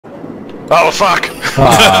Oh fuck!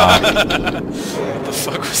 What the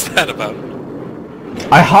fuck was that about?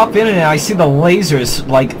 I hop in and I see the lasers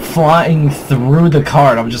like flying through the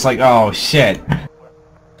cart. I'm just like, oh shit.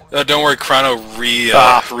 Don't worry, Chrono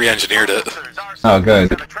re-engineered it. Oh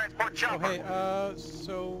good. Oh, hey,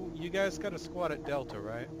 so you guys got a squad at Delta,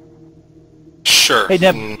 right? Sure. Hey,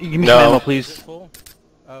 Neb, give me some ammo, please. Full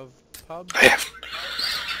of pubs? I have...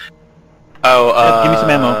 Oh, give me some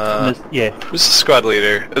ammo. Yeah. Who's the squad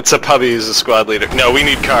leader? It's a puppy who's the squad leader. No, we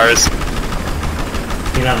need cars.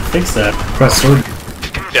 You know how to fix that. Press sword.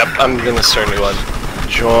 Yep, I'm gonna start a new one.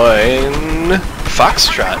 Join...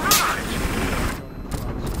 Foxtrot.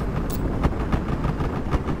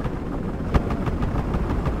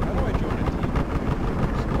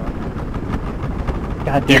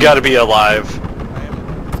 God damn You it. gotta be alive.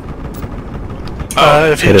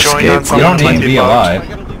 If you join on You something, don't it might need to be I alive.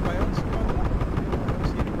 gotta leave my own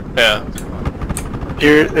squad? Yeah.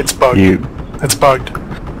 Here, it's bugged. It's bugged.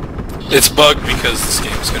 It's bugged because this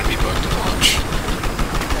game is going to be bugged at launch.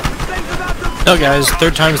 No guys,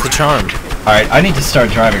 third time's the charm. Alright, I need to start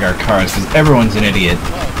driving our cars because everyone's an idiot.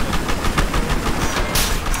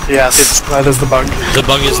 Yes, that is the bug. The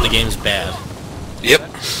bug is the game's bad. Yep.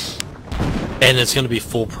 And it's gonna be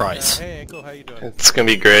full price. Hey, Ankle, how you doing? It's gonna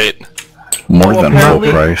be great. More Well, than full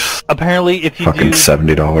apparently- price. Apparently, if you Fucking do...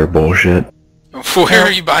 $70 bullshit. Where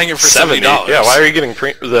are you buying it for $70? Yeah, why are you getting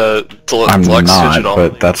the I'm deluxe not, digital?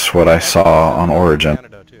 but that's what I saw on Origin.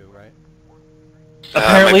 Canada too, right?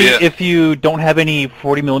 Apparently, might be it. if you don't have any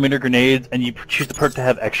 40mm grenades and you choose the perk to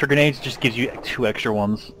have extra grenades, it just gives you 2 extra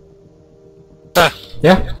ones.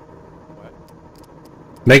 Yeah.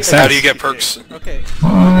 Makes sense. How do you get perks? Okay.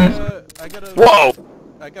 What? I gotta. Whoa!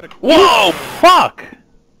 I gotta. Whoa! Fuck!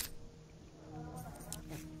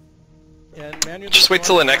 And manual Just wait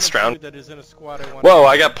till the next round. That is in a squad I want. Whoa,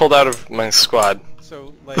 I got pulled out of my squad.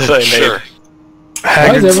 So like. That I made. Sure.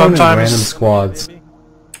 Why is everyone in random Sometimes, squads? Maybe?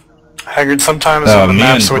 Haggard, sometimes Oh, when the me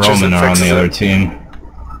map and switches, Roman it are on fixes the other it. team.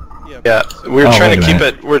 Yeah, we're Oh, trying wait to a keep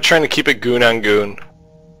minute. it. We're trying to keep it goon on goon.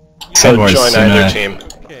 So Boys, join either team.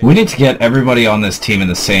 Okay. We need to get everybody on this team in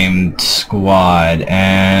the same squad,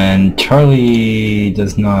 and Charlie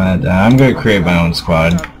does not. I'm going to create my own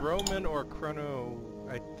squad. Roman or Chrono.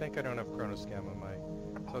 I think I don't have Chrono Scam on my.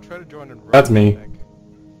 So I'll try to join in. Roman, That's me. I think.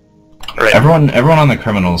 Right. Everyone on the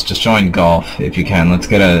criminals, just join golf if you can. Let's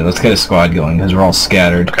get a squad going because we're all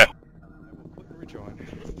scattered. Okay. Rejoin.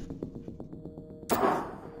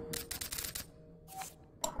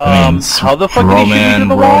 How the fuck did he shoot me through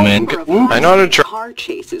the wall? Roman. I know how to drive. Car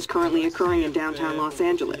chase is currently occurring in downtown Los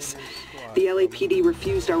Angeles. The LAPD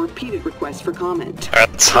refused our repeated requests for comment.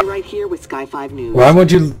 That's We're right here with Sky 5 News. Why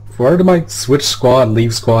would you? Where do my switch squad,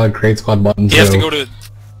 leave squad, create squad buttons You have to go? go to...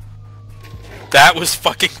 That was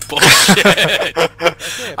fucking bullshit!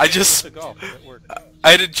 I just... The golf. It worked.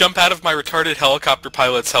 I had to jump out of my retarded helicopter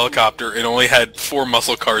pilot's helicopter and only had 4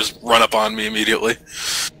 muscle cars run up on me immediately.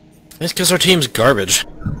 That's because our team's garbage.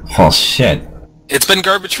 Well, shit. It's been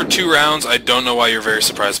garbage for 2 rounds. I don't know why you're very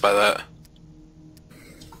surprised by that.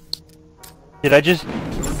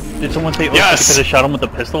 Did someone say, oh, Yes! because I shot him with a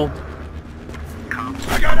pistol?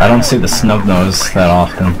 I don't see the snub nose that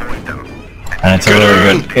often, and it's a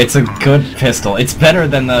really good. It's a good pistol. It's better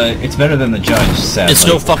than the judge said. It's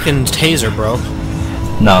no fucking taser, bro.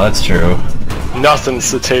 No, that's true.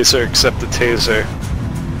 Nothing's the taser except the taser.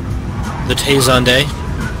 The Tazon Day.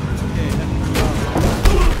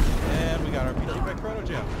 And we got our PT by Chrono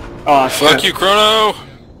Jam. Oh, Fuck you, Chrono!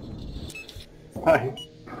 Hi.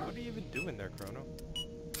 What are you even doing there, Chrono?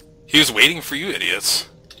 He was waiting for you idiots.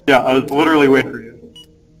 Yeah, I was literally waiting for you.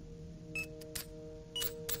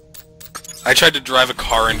 I tried to drive a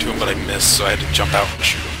car into him, but I missed, so I had to jump out and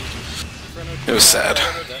shoot him. Chrono It was sad.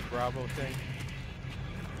 That Bravo thing.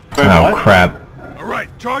 Wait, Oh what? crap. Alright,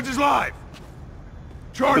 charge is live!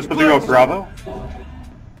 Charge Just to go Bravo?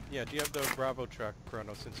 Yeah, do you have the Bravo truck,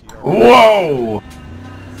 Chrono, since you are... Whoa!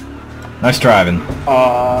 Nice driving.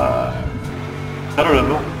 I don't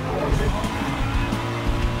know.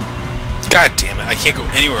 God damn it, I can't go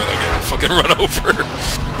anywhere without getting fucking run over.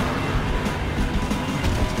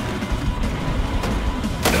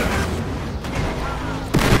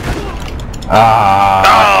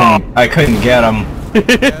 I couldn't get him.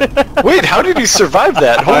 Wait, how did he survive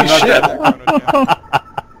that? Holy shit!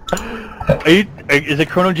 Is it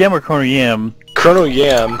Chrono Jam or Chrono Yam? Chrono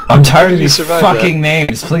Yam. I'm tired of you these survive fucking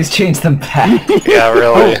names. Please change them back. Yeah,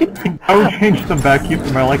 really. I would change them back, keep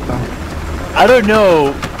them, I like them. I don't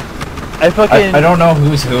know. I fucking... I don't know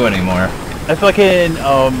who's who anymore. I fucking,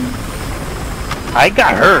 I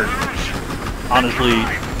got hurt. Honestly.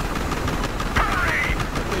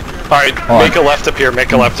 Alright, make a left up here,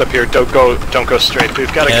 make a left up here. Don't go straight.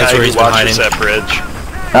 We've got a Yeah, that's guy where who he's been watches hiding. that bridge.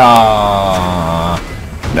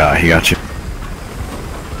 Nah, he got you.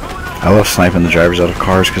 I love sniping the drivers out of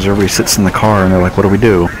cars because everybody sits in the car and they're like, what do we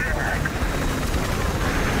do?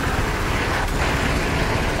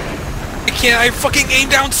 I fucking aim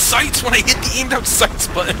down sights when I hit the aim down sights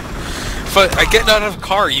button. But I get out of a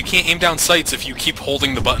car, you can't aim down sights if you keep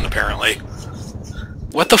holding the button, apparently.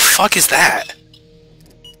 What the fuck is that?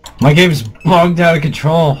 My game's bogged out of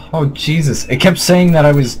control. Oh Jesus! It kept saying that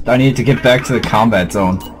I needed to get back to the combat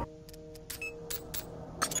zone.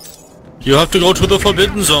 You have to go to the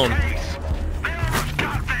forbidden zone.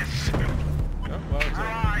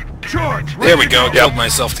 There we go, killed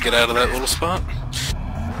myself to get out of that little spot.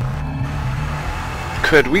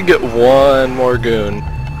 Could we get one more goon?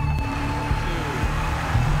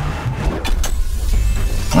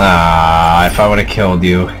 If I would have killed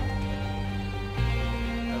you.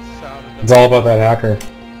 It's all about that hacker.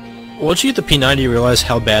 Once you get the P90, you realize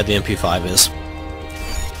how bad the MP5 is.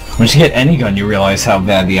 Once you hit any gun, you realize how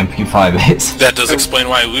bad the MP5 is. That does explain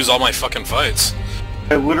why I lose all my fucking fights.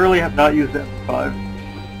 I literally have not used that for 5.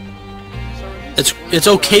 It's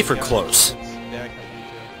okay for close.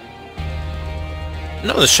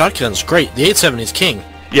 No, the shotgun's great. The 870 is king.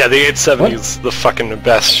 Yeah, the 870 is the fucking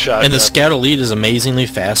best shot. And the Scout Elite is amazingly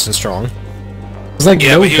fast and strong. There's like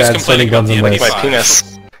Yeah, no but he was bad complaining stunning guns about in the this. MP5. My penis.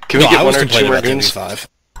 Can we No, get I was one or two complaining more about the goons? MP5.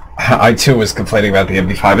 I too was complaining about the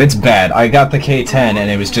MP5. It's bad. I got the K10 and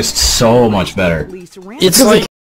it was just so much better. It's like